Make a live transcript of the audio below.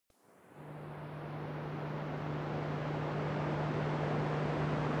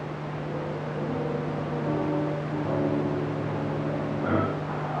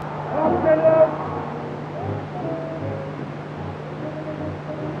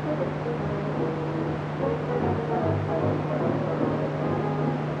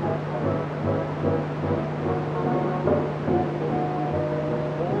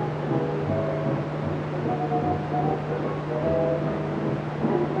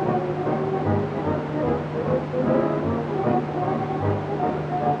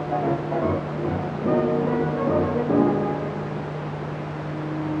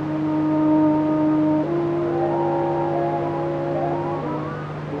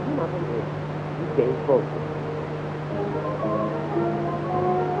adım bir beyzbol.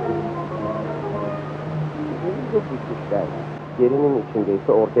 Bu bitişler, derinin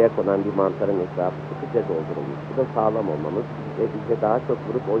içindeyse ortaya konan bir mantarın etrafı sıkıca doldurulmuş. Bu da sağlam olmamız ve bize daha çok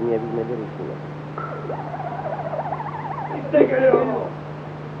vurup oynayabilmeleri için. İşte geliyor.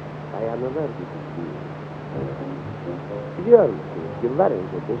 Dayanılır bir iş değil. Biliyor musunuz, yıllar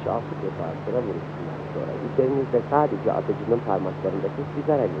önce 5-6 defa sıra vuruşundan sonra üzerinizde sadece atıcının parmaklarındaki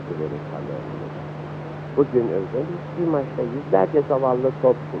sigara lekeleri kalıyorsunuz. Bugün özel bir maçta yüzlerce zavallı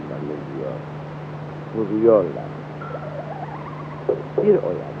top kullanılıyor. Vuruyorlar. Bir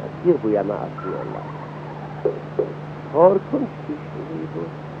o yana, bir bu yana atıyorlar. Korkunç bir şey bu.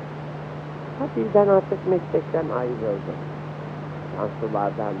 Hadi ben artık meslekten ayrıldım.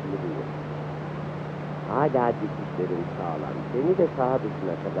 Şanslılardan biriyim. Hala dikişlerim sağlam. Beni de saha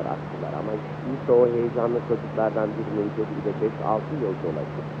dışına kadar attılar ama işte o heyecanlı çocuklardan birinin üzerinde 5-6 yıl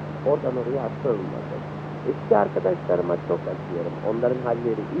dolaşıp oradan oraya atılmadım. Eski arkadaşlarıma çok acıyorum. Onların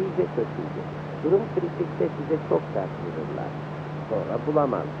halleri iyice kötüydü. Durum kritikte size çok sert vururlar. Sonra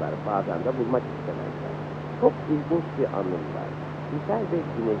bulamazlar. Bazen de bulmak istemezler. Çok ilginç bir anım var. Güzel ve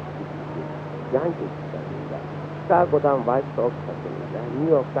güneşli bir gün. Yankee stadında. Chicago'dan White Sox takımıyla New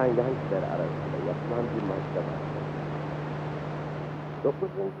York'tan Yankee'ler arasında yapılan bir maçta başladı. 9.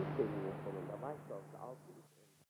 serinin sonunda White Sox 6